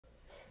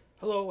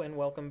Hello and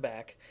welcome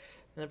back.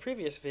 In the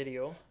previous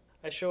video,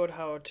 I showed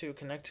how to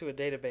connect to a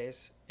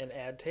database and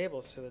add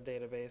tables to the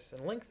database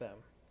and link them.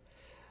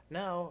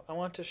 Now I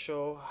want to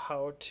show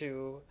how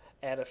to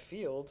add a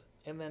field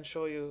and then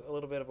show you a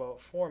little bit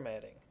about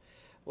formatting.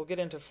 We'll get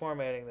into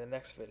formatting in the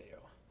next video,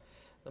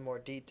 the more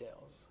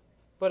details.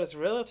 But it's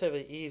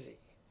relatively easy.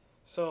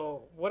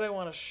 So what I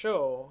want to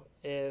show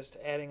is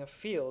adding a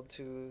field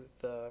to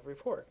the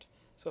report.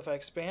 So if I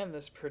expand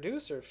this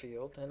producer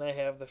field and I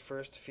have the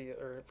first field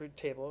or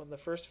table, and the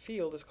first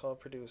field is called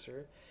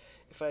producer.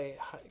 If I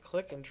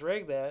click and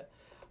drag that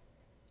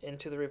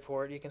into the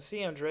report, you can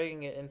see I'm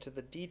dragging it into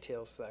the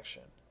details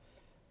section.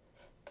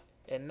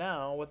 And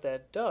now what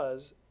that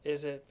does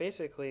is it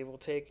basically will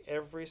take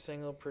every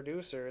single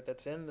producer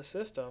that's in the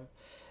system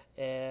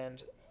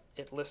and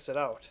it lists it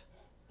out.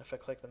 If I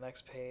click the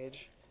next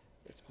page,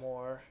 it's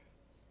more.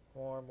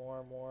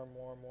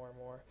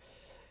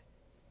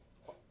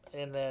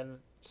 And then,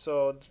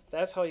 so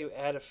that's how you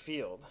add a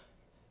field.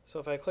 So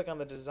if I click on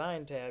the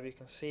design tab, you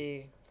can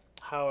see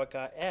how it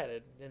got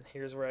added. And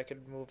here's where I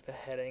could move the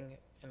heading,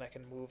 and I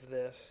can move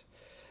this.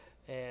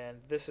 And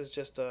this is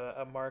just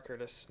a marker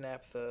to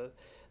snap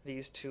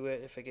these to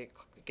it. If it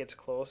gets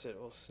close, it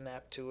will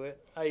snap to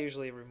it. I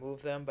usually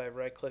remove them by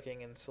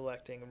right-clicking and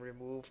selecting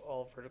remove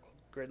all vertical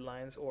grid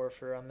lines, or if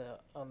you're on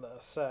the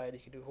side, you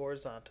can do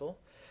horizontal.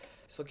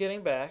 So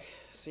getting back,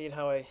 see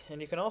how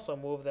and you can also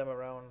move them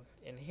around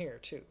in here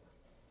too,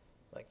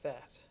 like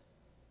that.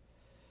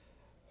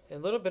 And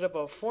a little bit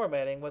about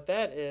formatting, what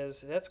that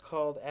is, that's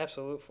called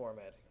absolute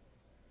formatting.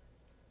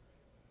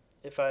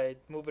 If I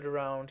move it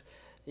around,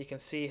 you can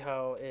see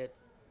how it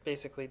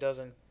basically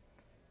doesn't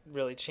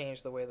really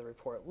change the way the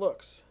report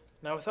looks.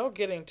 Now, without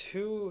getting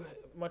too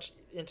much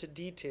into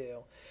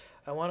detail,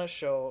 I want to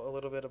show a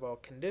little bit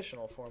about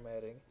conditional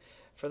formatting.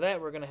 For that,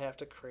 we're going to have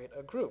to create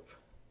a group.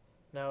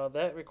 Now,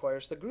 that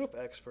requires the group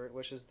expert,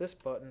 which is this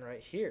button right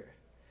here.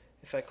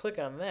 If I click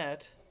on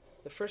that,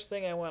 the first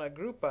thing I want to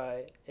group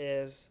by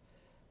is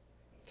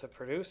the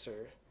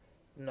producer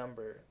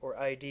number or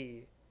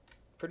ID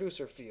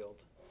producer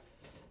field.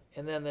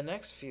 And then the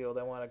next field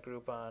I want to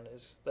group on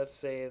is, let's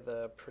say,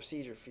 the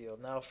procedure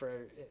field. Now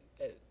for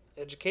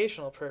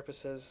educational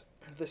purposes,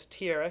 this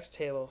TRX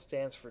table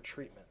stands for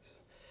treatments.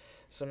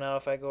 So now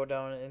if I go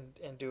down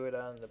and do it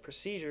on the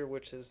procedure,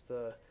 which is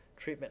the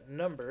treatment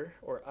number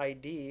or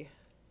ID,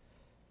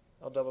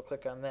 I'll double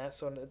click on that.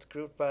 So it's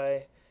grouped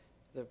by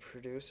the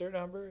producer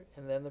number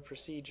and then the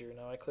procedure.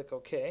 Now I click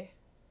OK.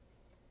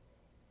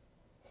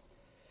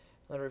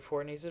 The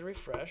report needs to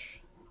refresh.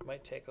 It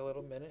might take a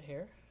little minute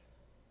here.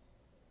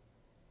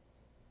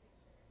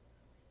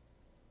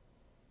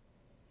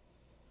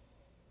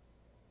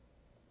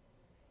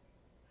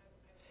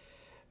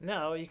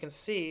 Now you can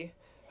see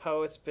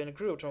how it's been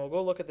grouped, and we'll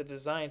go look at the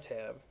design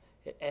tab.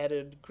 It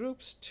added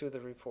groups to the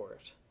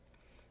report.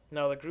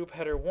 Now the group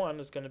header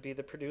 1 is going to be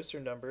the producer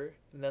number,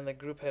 and then the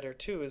group header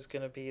 2 is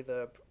going to be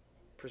the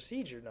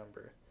procedure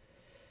number.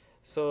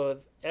 So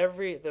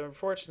the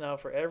reports now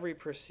for every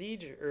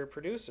procedure or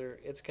producer,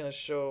 it's going to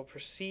show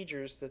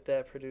procedures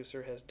that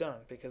producer has done,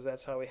 because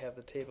that's how we have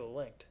the table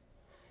linked.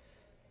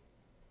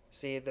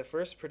 See, the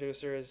first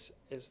producer is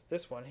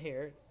this one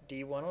here,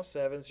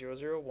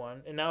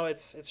 D107001, and now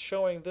it's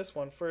showing this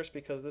one first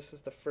because this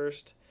is the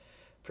first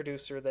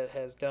producer that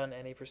has done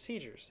any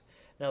procedures.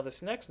 Now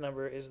this next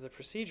number is the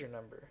procedure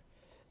number,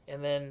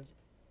 and then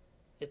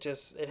it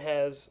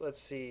has,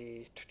 let's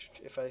see,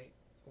 if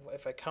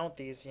I count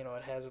these, it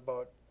has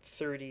about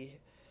 30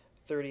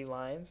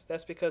 lines.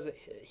 That's because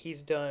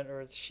he's done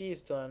or she's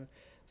done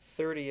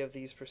 30 of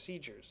these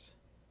procedures.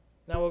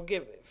 Now we'll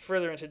get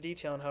further into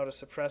detail on how to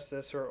suppress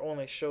this or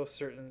only show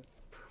certain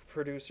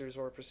producers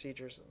or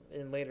procedures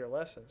in later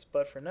lessons.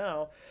 But for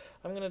now,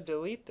 I'm going to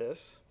delete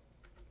this,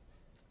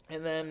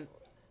 and then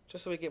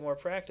just so we get more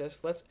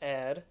practice, let's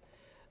add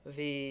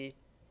the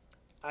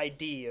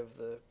ID of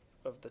the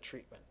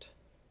treatment.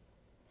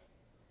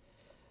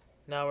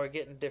 Now we're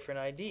getting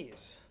different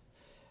IDs.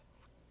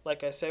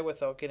 Like I said,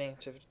 without getting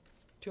into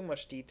too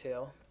much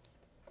detail,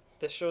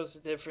 this shows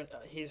different.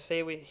 He's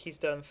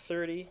done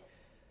 30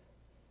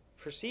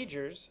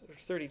 procedures, or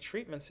 30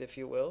 treatments, if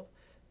you will.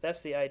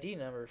 That's the ID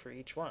number for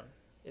each one.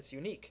 It's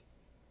unique.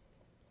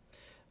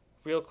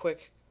 Real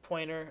quick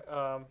pointer: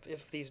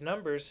 if these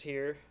numbers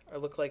here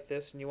look like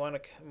this, and you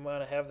want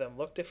to have them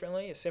look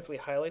differently, you simply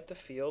highlight the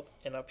field,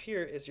 and up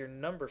here is your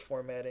number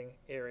formatting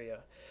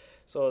area.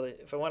 So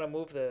if I want to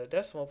move the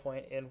decimal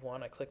point in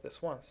one, I click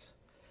this once.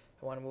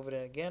 If I want to move it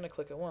in again, I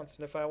click it once.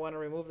 And if I want to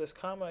remove this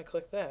comma, I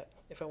click that.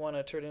 If I want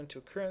to turn it into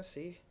a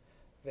currency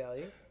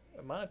value,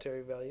 a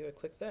monetary value, I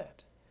click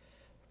that.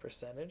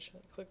 Percentage, I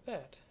click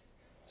that.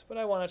 But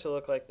I want it to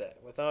look like that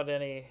without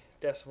any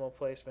decimal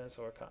placements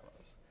or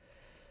commas.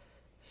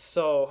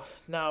 So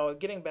now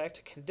getting back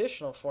to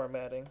conditional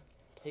formatting,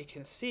 you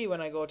can see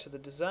when I go to the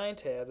design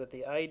tab that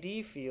the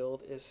ID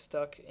field is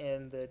stuck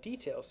in the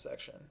details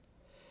section.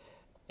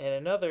 And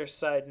another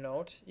side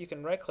note, you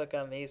can right click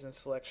on these and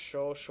select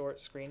show short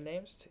screen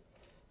names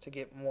to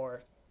get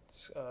more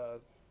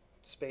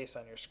space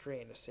on your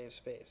screen, to save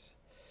space.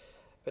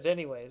 But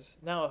anyways,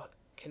 now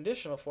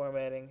conditional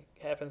formatting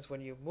happens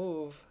when you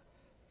move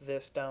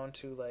this down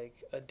to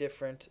like a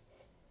different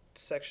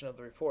section of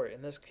the report,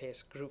 in this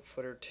case group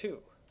footer 2.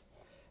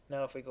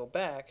 Now if we go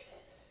back,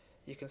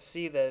 you can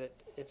see that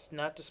it's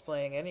not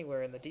displaying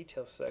anywhere in the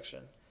details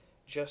section,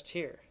 just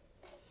here.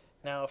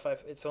 Now if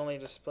it's only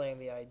displaying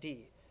the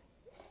ID,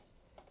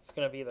 it's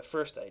going to be the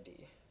first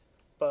ID.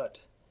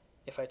 But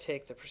if I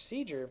take the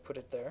procedure and put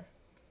it there,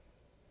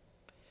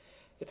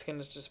 it's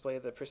going to display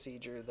the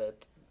procedure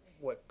that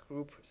what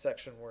group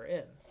section we're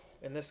in.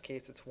 In this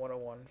case, it's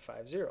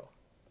 10150.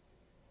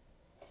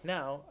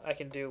 Now I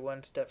can do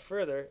one step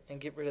further and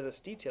get rid of this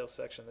details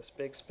section, this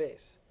big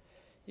space.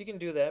 You can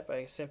do that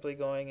by simply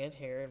going in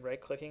here and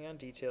right-clicking on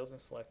details and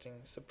selecting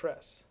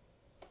suppress.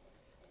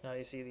 Now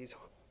you see these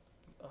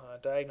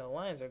diagonal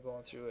lines are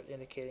going through it,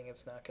 indicating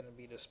it's not going to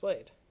be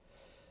displayed.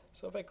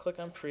 So if I click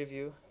on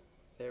preview,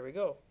 there we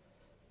go.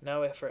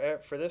 Now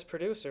for this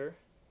producer,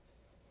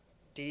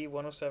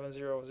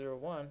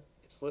 D107001,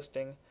 it's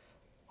listing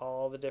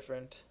all the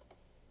different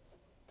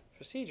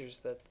procedures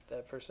that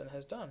that person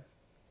has done.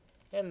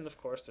 And of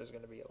course there's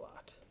going to be a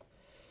lot.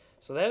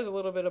 So that is a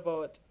little bit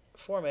about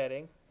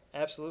formatting.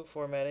 Absolute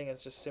formatting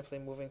is just simply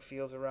moving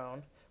fields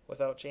around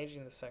without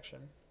changing the section.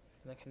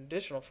 And the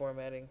conditional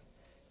formatting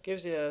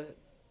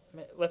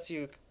lets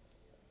you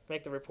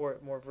make the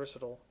report more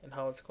versatile in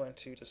how it's going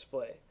to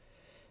display.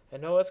 I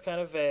know it's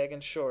kind of vague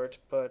and short,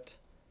 but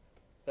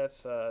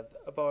that's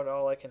about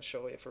all I can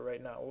show you for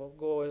right now. We'll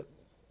go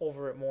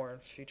over it more in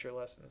future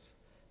lessons.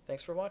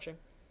 Thanks for watching.